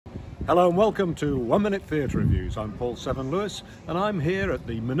Hello and welcome to 1 Minute Theatre Reviews. I'm Paul Seven Lewis and I'm here at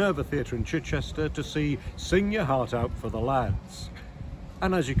the Minerva Theatre in Chichester to see Sing Your Heart Out for the Lads.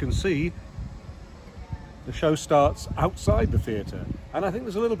 And as you can see, the show starts outside the theatre, and I think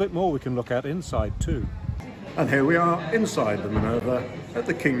there's a little bit more we can look at inside too. And here we are inside the Minerva at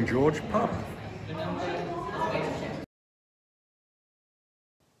the King George pub.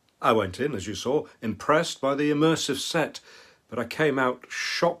 I went in, as you saw, impressed by the immersive set, but I came out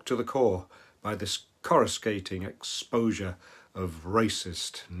shocked to the core by this coruscating exposure of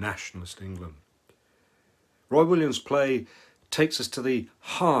racist, nationalist England. Roy Williams' play takes us to the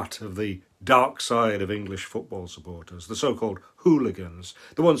heart of the dark side of English football supporters, the so-called hooligans,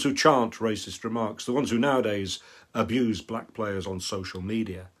 the ones who chant racist remarks, the ones who nowadays abuse black players on social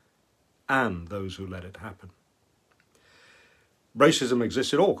media, and those who let it happen. Racism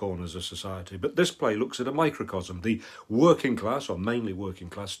exists in all corners of society, but this play looks at a microcosm, the working class, or mainly working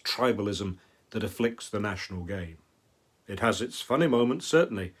class, tribalism that afflicts the national game. It has its funny moments,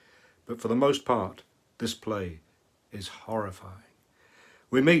 certainly, but for the most part, this play is horrifying.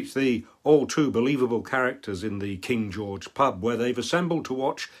 We meet the all too believable characters in the King George pub, where they've assembled to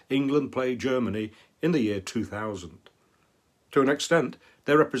watch England play Germany in the year 2000. To an extent,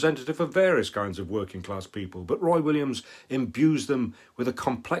 they're representative of various kinds of working class people, but Roy Williams imbues them with a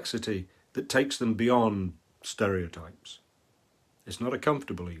complexity that takes them beyond stereotypes. It's not a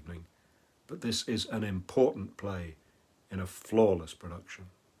comfortable evening, but this is an important play in a flawless production.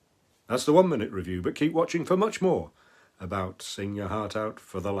 That's the 1 Minute Review, but keep watching for much more about Sing Your Heart Out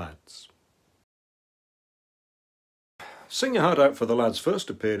for the Lads. Sing Your Heart Out for the Lads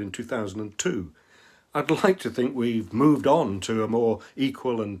first appeared in 2002. I'd like to think we've moved on to a more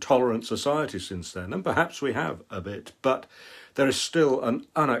equal and tolerant society since then, and perhaps we have a bit, but there is still an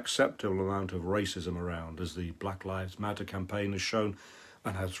unacceptable amount of racism around, as the Black Lives Matter campaign has shown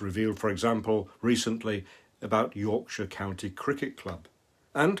and has revealed, for example, recently about Yorkshire County Cricket Club.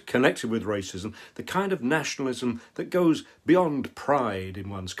 And connected with racism, the kind of nationalism that goes beyond pride in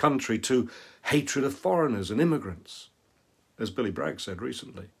one's country to hatred of foreigners and immigrants. As Billy Bragg said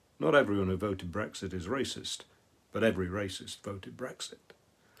recently, not everyone who voted Brexit is racist, but every racist voted Brexit.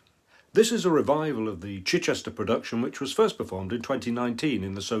 This is a revival of the Chichester production, which was first performed in 2019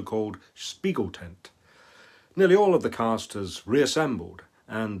 in the so-called Spiegel tent. Nearly all of the cast has reassembled,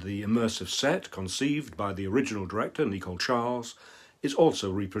 and the immersive set, conceived by the original director, Nicole Charles, is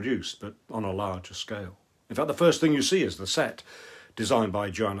also reproduced, but on a larger scale. In fact, the first thing you see is the set, designed by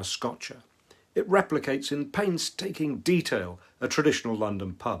Joanna Scotcher. It replicates in painstaking detail a traditional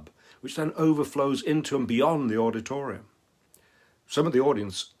London pub, which then overflows into and beyond the auditorium. Some of the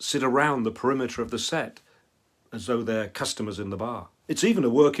audience sit around the perimeter of the set, as though they're customers in the bar. It's even a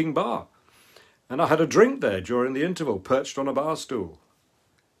working bar. And I had a drink there during the interval, perched on a bar stool.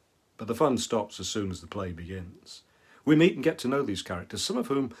 But the fun stops as soon as the play begins. We meet and get to know these characters, some of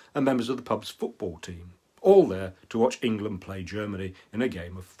whom are members of the pub's football team, all there to watch England play Germany in a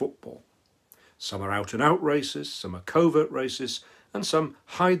game of football. Some are out-and-out racist, some are covert racist, and some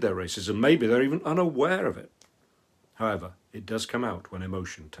hide their racism. Maybe they're even unaware of it. However, it does come out when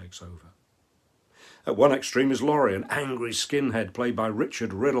emotion takes over. At one extreme is Laurie, an angry skinhead played by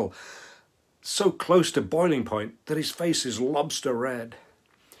Richard Riddell, so close to boiling point that his face is lobster red.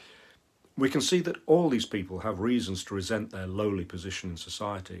 We can see that all these people have reasons to resent their lowly position in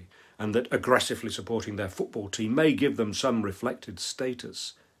society, and that aggressively supporting their football team may give them some reflected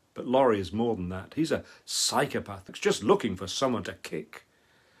status. But Laurie is more than that. He's a psychopath that's just looking for someone to kick.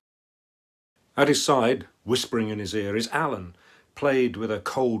 At his side, whispering in his ear, is Alan, played with a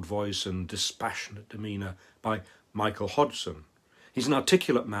cold voice and dispassionate demeanour by Michael Hodgson. He's an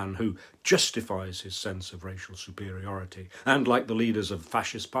articulate man who justifies his sense of racial superiority and, like the leaders of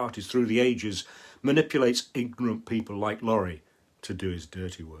fascist parties through the ages, manipulates ignorant people like Laurie to do his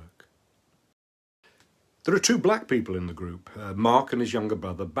dirty work. There are two black people in the group, Mark and his younger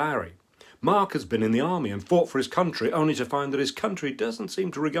brother Barry. Mark has been in the army and fought for his country, only to find that his country doesn't seem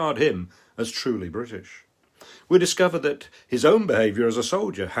to regard him as truly British. We discover that his own behaviour as a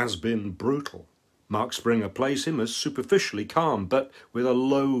soldier has been brutal. Mark Springer plays him as superficially calm, but with a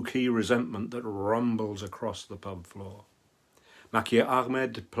low-key resentment that rumbles across the pub floor. Makir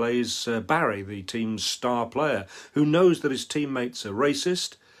Ahmed plays Barry, the team's star player, who knows that his teammates are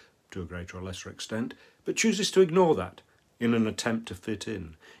racist, to a greater or lesser extent, but chooses to ignore that in an attempt to fit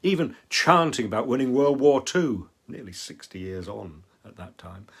in, even chanting about winning World War II, nearly 60 years on at that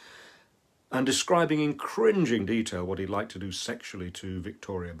time, and describing in cringing detail what he'd like to do sexually to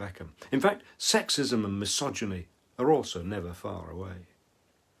Victoria Beckham. In fact, sexism and misogyny are also never far away.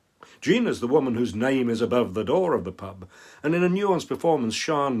 Gina's the woman whose name is above the door of the pub, and in a nuanced performance,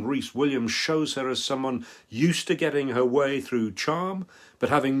 Sian Reese-Williams shows her as someone used to getting her way through charm, but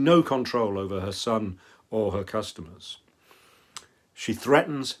having no control over her son or her customers. She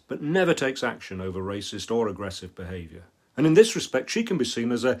threatens, but never takes action over racist or aggressive behaviour. And in this respect, she can be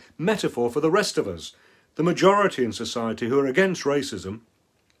seen as a metaphor for the rest of us, the majority in society who are against racism,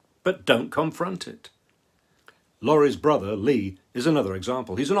 but don't confront it. Laurie's brother, Lee, is another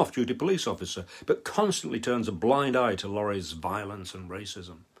example. He's an off-duty police officer, but constantly turns a blind eye to Laurie's violence and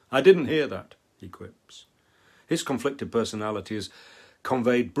racism. "I didn't hear that," he quips. His conflicted personality is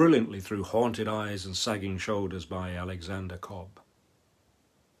conveyed brilliantly through haunted eyes and sagging shoulders by Alexander Cobb.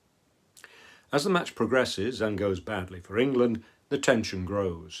 As the match progresses and goes badly for England, the tension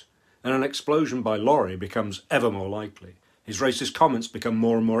grows, and an explosion by Laurie becomes ever more likely. His racist comments become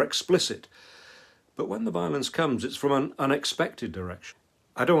more and more explicit. But when the violence comes, it's from an unexpected direction.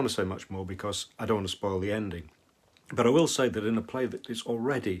 I don't want to say much more because I don't want to spoil the ending. But I will say that in a play that is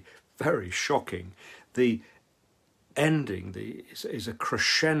already very shocking, the ending is a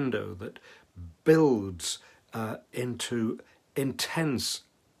crescendo that builds into intense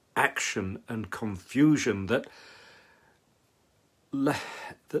action and confusion that's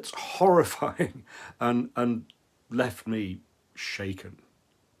horrifying and left me shaken.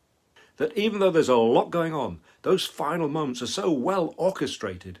 That even though there's a lot going on, those final moments are so well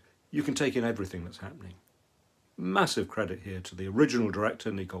orchestrated, you can take in everything that's happening. Massive credit here to the original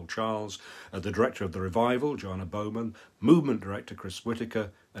director, Nicole Charles, the director of the revival, Joanna Bowman, movement director, Chris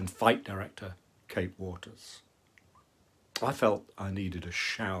Whittaker, and fight director, Kate Waters. I felt I needed a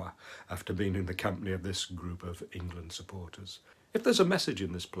shower after being in the company of this group of England supporters. If there's a message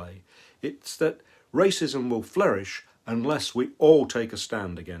in this play, it's that racism will flourish unless we all take a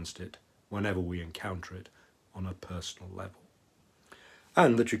stand against it whenever we encounter it on a personal level.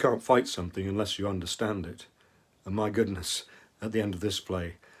 And that you can't fight something unless you understand it. And my goodness, at the end of this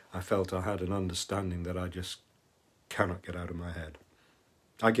play, I felt I had an understanding that I just cannot get out of my head.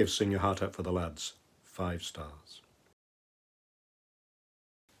 I give Sing Your Heart Out for the Lads 5 stars.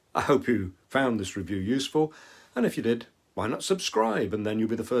 I hope you found this review useful, and if you did, why not subscribe, and then you'll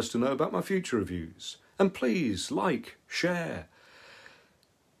be the first to know about my future reviews. And please like, share.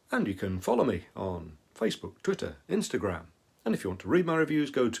 And you can follow me on Facebook, Twitter, Instagram. And if you want to read my reviews,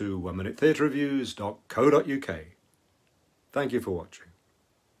 go to 1minutetheatreReviews.co.uk. Thank you for watching.